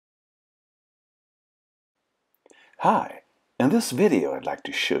Hi, in this video I'd like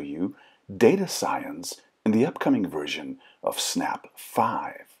to show you data science in the upcoming version of Snap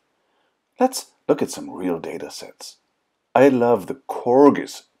 5. Let's look at some real data sets. I love the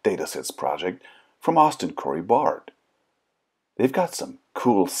Corgus Datasets project from Austin Corey Bard. They've got some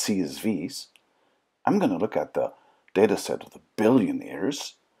cool CSVs. I'm going to look at the dataset of the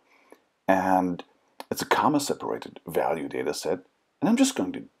billionaires, and it's a comma-separated value dataset, and I'm just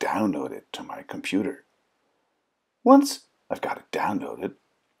going to download it to my computer. Once I've got it downloaded,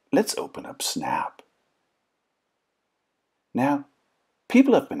 let's open up Snap. Now,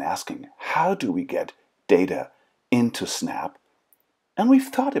 people have been asking, how do we get data into Snap? And we've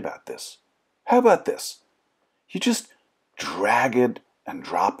thought about this. How about this? You just drag it and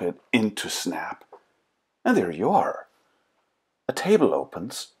drop it into Snap, and there you are. A table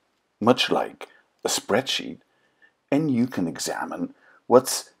opens, much like a spreadsheet, and you can examine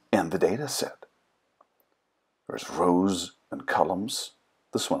what's in the data set. There's rows and columns.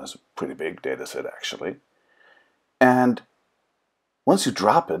 This one is a pretty big data set, actually. And once you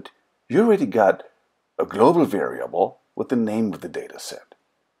drop it, you already got a global variable with the name of the data set.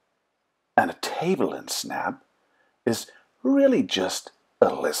 And a table in Snap is really just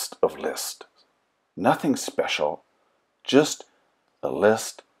a list of lists. Nothing special, just a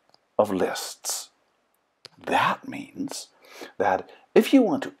list of lists. That means that if you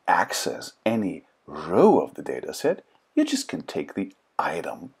want to access any row of the dataset, you just can take the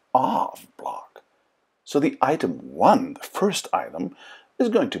item of block. So the item 1, the first item, is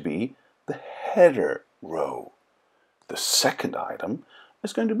going to be the header row. The second item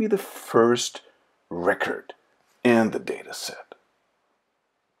is going to be the first record in the dataset.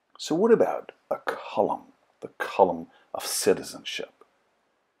 So what about a column, the column of citizenship?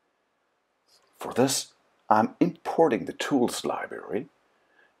 For this, I'm importing the tools library,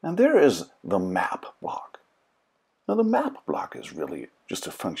 and there is the map block. Now the map block is really just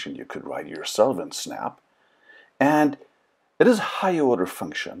a function you could write yourself in Snap, and it is a high order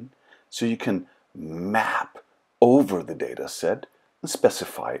function, so you can map over the data set and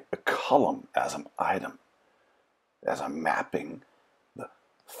specify a column as an item. As I'm mapping the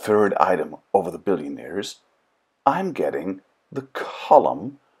third item over the billionaires, I'm getting the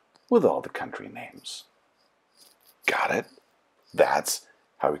column with all the country names. Got it? That's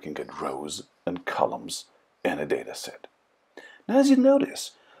how we can get rows and columns in a data set. Now, as you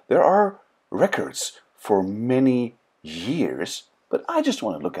notice, there are records for many years, but I just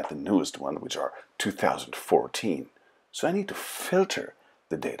want to look at the newest one, which are 2014. So I need to filter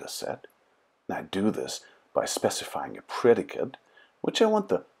the data set, and I do this by specifying a predicate, which I want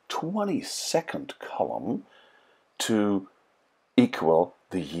the 22nd column to equal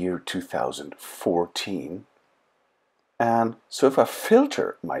the year 2014. And so if I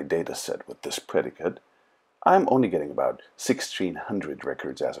filter my data set with this predicate, I'm only getting about 1,600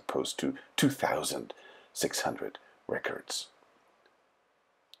 records as opposed to 2,600 records.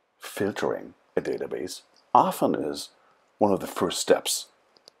 Filtering a database often is one of the first steps.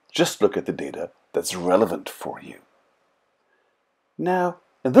 Just look at the data that's relevant for you. Now,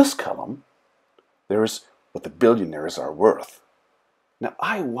 in this column, there's what the billionaires are worth. Now,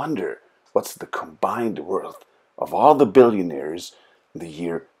 I wonder what's the combined worth of all the billionaires in the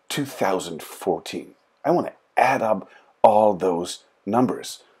year 2014. I want to add up all those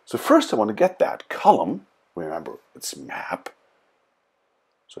numbers. So first I want to get that column. Remember, it's map.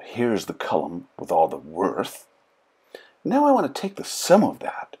 So here's the column with all the worth. Now I want to take the sum of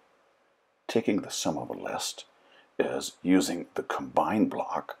that. Taking the sum of a list is using the combine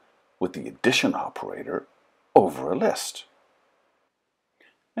block with the addition operator over a list.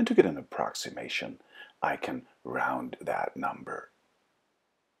 And to get an approximation, I can round that number.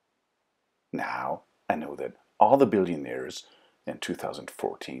 Now I know that all the billionaires in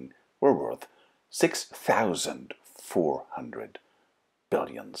 2014 were worth 6,400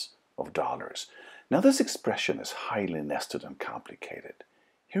 billions of dollars. Now this expression is highly nested and complicated.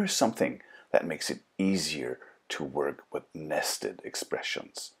 Here's something that makes it easier to work with nested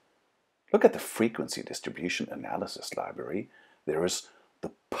expressions. Look at the frequency distribution analysis library. There is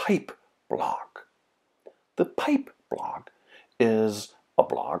the pipe block. The pipe block is a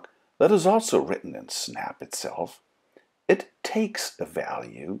block that is also written in Snap itself. It takes a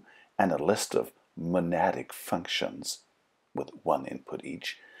value and a list of monadic functions with one input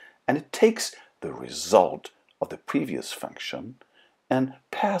each, and it takes the result of the previous function and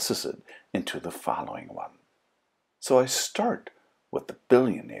passes it into the following one. So I start with the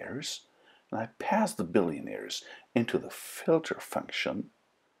billionaires, and I pass the billionaires into the filter function,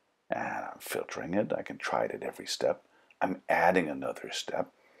 and I'm filtering it. I can try it at every step. I'm adding another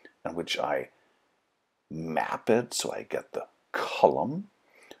step in which I map it so I get the column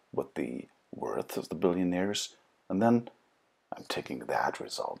with the worth of the billionaires, and then I'm taking that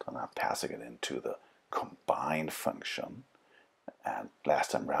result and I'm passing it into the combine function, and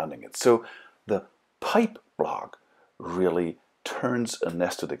last I'm rounding it. So the pipe block really turns a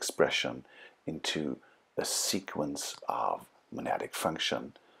nested expression into a sequence of monadic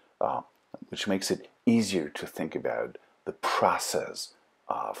function, which makes it easier to think about the process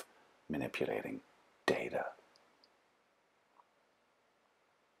of manipulating data.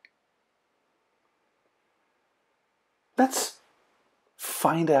 Let's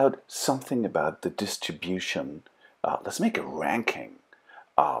find out something about the distribution. Let's make a ranking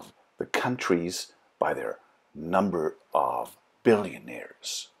of the countries by their number of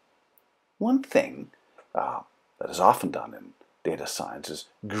billionaires. One thing that is often done in data science is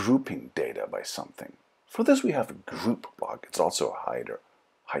grouping data by something. For this we have a group block. It's also a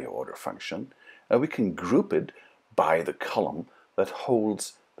higher order function. We can group it by the column that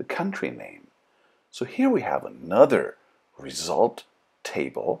holds the country name. So here we have another result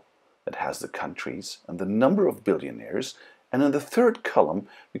table that has the countries and the number of billionaires, and in the third column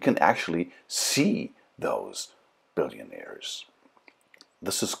we can actually see those billionaires.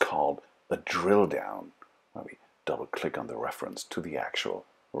 This is called a drill down, where we double click on the reference to the actual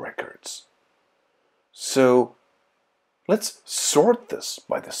records. So let's sort this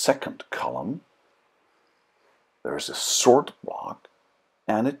by the second column. There's a sort block,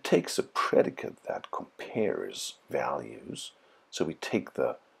 and it takes a predicate that compares values. So we take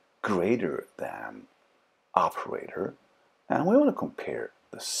the greater than operator, and we want to compare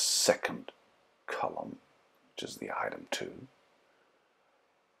the second column, which is the item 2.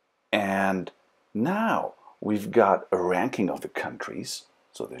 And now we've got a ranking of the countries.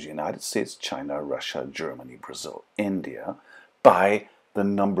 So there's United States, China, Russia, Germany, Brazil, India, by the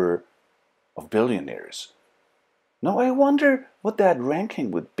number of billionaires. Now I wonder what that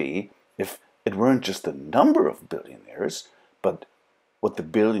ranking would be if it weren't just the number of billionaires, but what the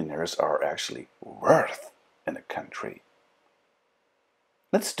billionaires are actually worth in a country.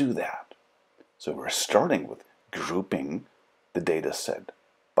 Let's do that. So we're starting with grouping the data set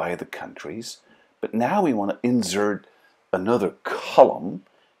by the countries, but now we want to insert another column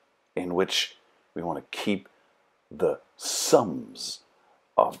in which we want to keep the sums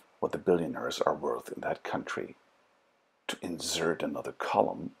of what the billionaires are worth in that country. To insert another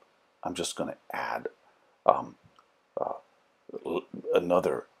column, I'm just going to add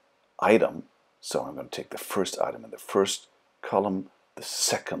another item. So I'm going to take the first item in the first column, the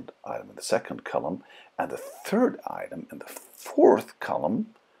second item in the second column, and the third item in the fourth column.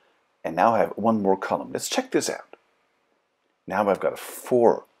 And now I have one more column. Let's check this out. Now I've got a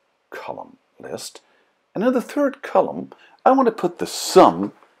 4-column list. And in the third column, I want to put the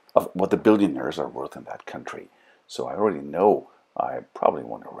sum of what the billionaires are worth in that country. So I already know I probably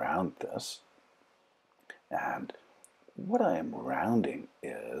want to round this. And what I am rounding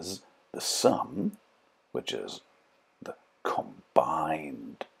is the sum, which is the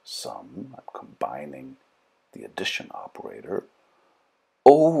combined sum. I'm combining the addition operator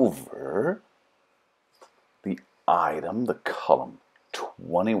over the item, the column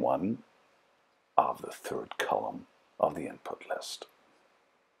 21 of the third column of the input list.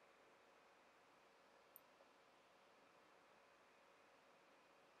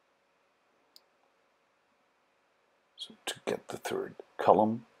 So to get the third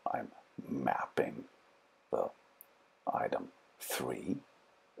column, I'm mapping the item 3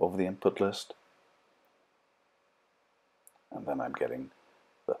 over the input list. And then I'm getting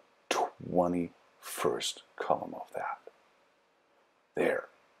the 21st column of that. There.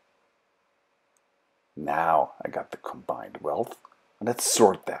 Now I got the combined wealth, and let's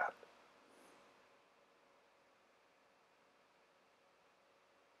sort that.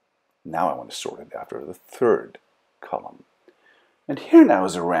 Now I want to sort it after the third column. And here now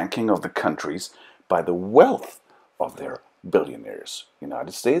is a ranking of the countries by the wealth of their billionaires.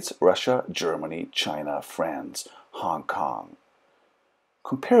 United States, Russia, Germany, China, France, Hong Kong.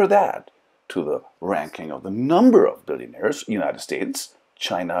 Compare that to the ranking of the number of billionaires. United States,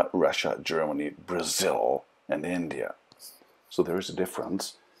 China, Russia, Germany, Brazil, and India. So there is a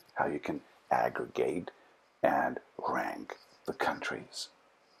difference how you can aggregate and rank the countries.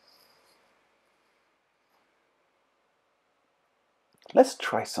 Let's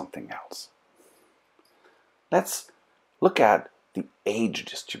try something else. Let's look at the age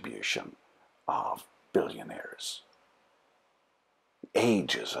distribution of billionaires.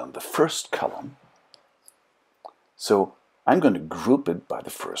 Age is on the first column, so I'm going to group it by the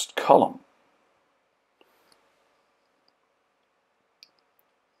first column.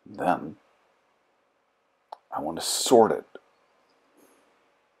 Then I want to sort it.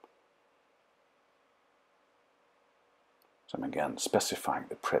 So I'm again specifying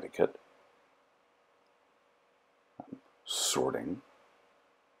the predicate. I'm sorting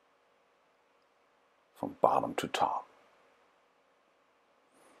from bottom to top.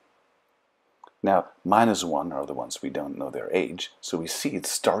 Now, -1 are the ones we don't know their age, so we see it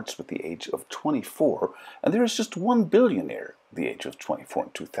starts with the age of 24, and there is just one billionaire, the age of 24 in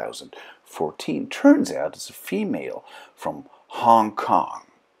 2014. Turns out it's a female from Hong Kong.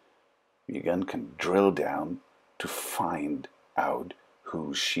 We again can drill down to find out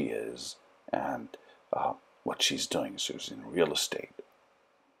who she is and what she's doing. So she's in real estate.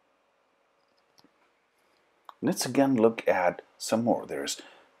 Let's again look at some more. There's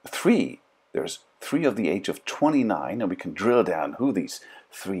three of the age of 29, and we can drill down who these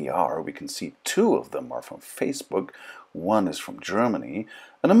three are. We can see two of them are from Facebook, one is from Germany,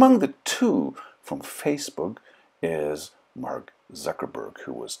 and among the two from Facebook is Mark Zuckerberg,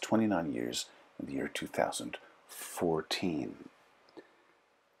 who was 29 years in the year 2014.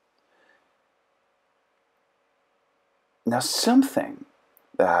 Now, something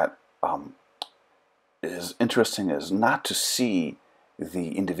that is interesting is not to see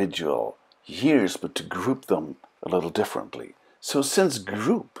the individual years, but to group them a little differently. So since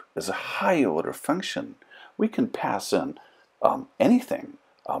group is a high order function, we can pass in anything,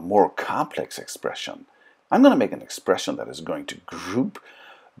 a more complex expression. I'm going to make an expression that is going to group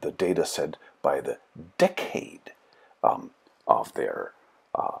the data set by the decade of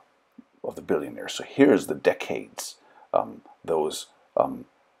the billionaires. So here's the decades. Those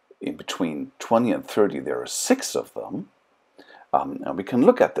in between 20 and 30, there are 6 of them. And we can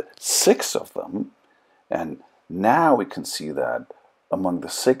look at the 6 of them, and now we can see that among the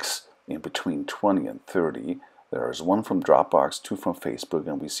 6 in between 20 and 30, there is 1 from Dropbox, 2 from Facebook,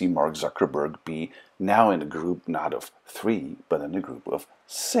 and we see Mark Zuckerberg be now in a group not of 3, but in a group of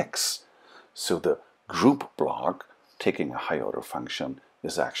 6. So the group block, taking a high order function,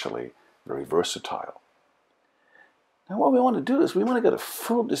 is actually very versatile. Now what we want to do is we want to get a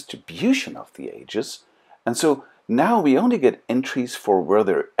full distribution of the ages, and so now we only get entries for where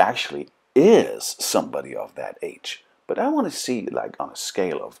there actually is somebody of that age. But I want to see, like on a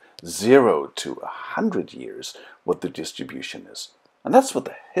scale of 0 to 100 years, what the distribution is. And that's what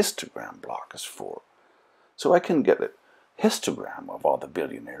the histogram block is for. So I can get a histogram of all the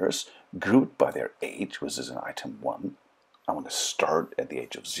billionaires grouped by their age, which is in item 1. I want to start at the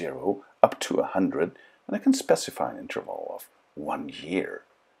age of 0 up to 100, and I can specify an interval of 1 year.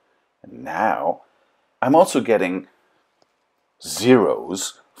 And now I'm also getting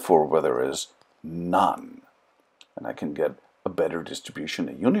zeros for where there is none. And I can get a better distribution,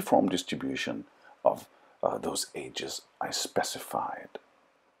 a uniform distribution of those ages I specified.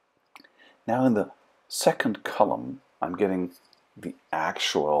 Now in the second column, I'm getting the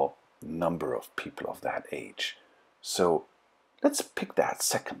actual number of people of that age. So let's pick that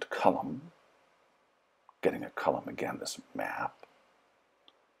second column. Getting a column again, this map,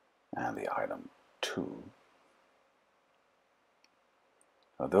 and the item 2.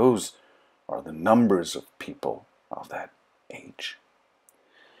 Now those are the numbers of people of that age.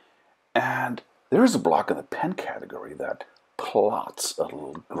 And there is a block in the pen category that plots a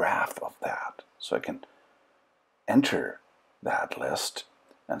little graph of that. So I can enter that list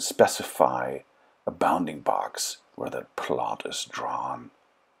and specify a bounding box where that plot is drawn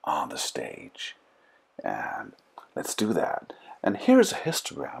on the stage. And let's do that. And here's a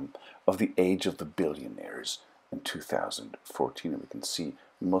histogram of the age of the billionaires in 2014. And we can see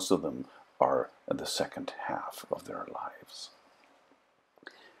most of them are in the second half of their lives.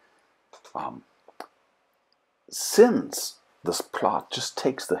 Since this plot just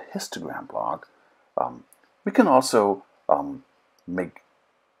takes the histogram block, we can also make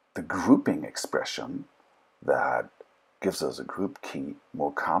the grouping expression that gives us a group key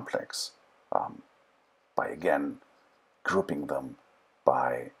more complex by again grouping them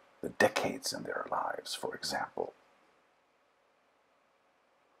by the decades in their lives, for example.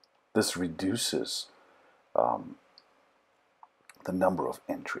 This reduces the number of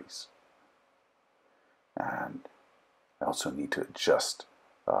entries. And I also need to adjust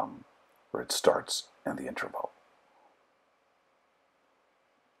where it starts and the interval.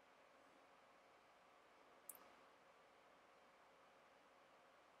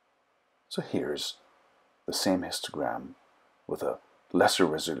 So here's the same histogram with a lesser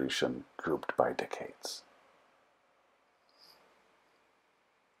resolution grouped by decades.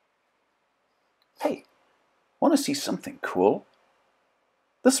 Hey, want to see something cool?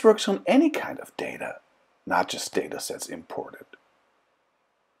 This works on any kind of data, not just data sets imported.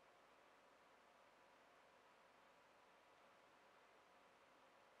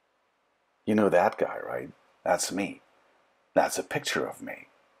 You know that guy, right? That's me. That's a picture of me.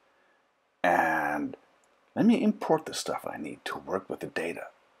 And let me import the stuff I need to work with the data.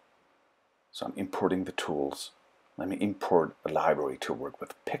 So I'm importing the tools. Let me import a library to work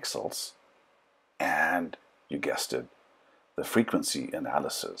with pixels. And you guessed it, the frequency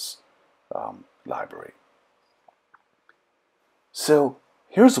analysis library. So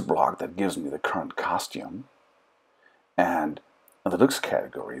here's a block that gives me the current costume. And in the looks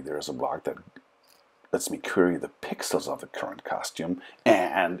category, there's a block that lets me query the pixels of the current costume,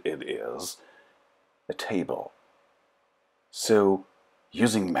 and it is a table. So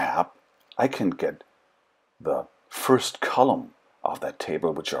using map, I can get the first column of that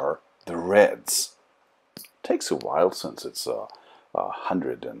table, which are the reds. It takes a while since it's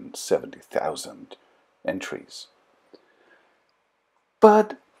 170,000 entries.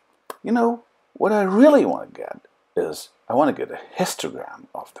 But, you know, what I really want to get is I want to get a histogram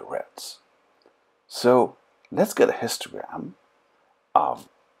of the reds. So let's get a histogram of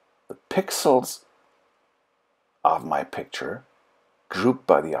the pixels of my picture grouped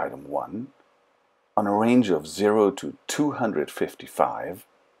by the item 1 on a range of 0 to 255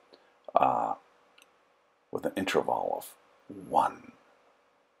 with an interval of 1.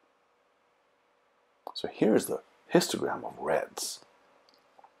 So here's the histogram of reds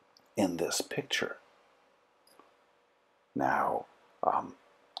in this picture. Now,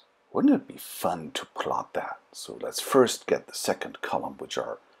 wouldn't it be fun to plot that? So let's first get the second column, which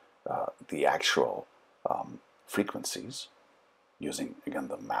are the actual frequencies, using, again,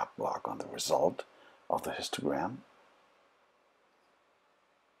 the map block on the result of the histogram.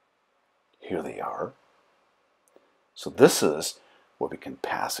 Here they are. So this is what we can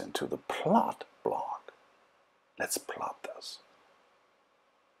pass into the plot block. Let's plot this.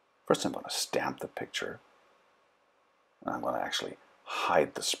 First I'm going to stamp the picture. And I'm going to actually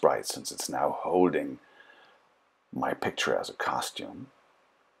hide the sprite since it's now holding my picture as a costume.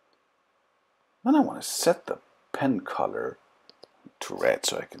 Then I want to set the pen color to red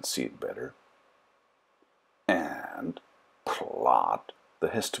so I can see it better. And plot the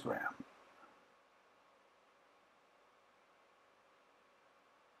histogram.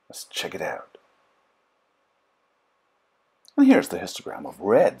 Let's check it out. And here's the histogram of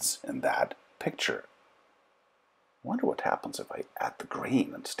reds in that picture. I wonder what happens if I add the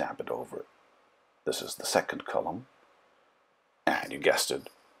green and stamp it over. This is the second column. And you guessed it,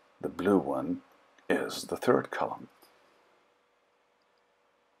 the blue one is the third column.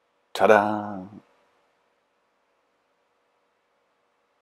 Ta-da!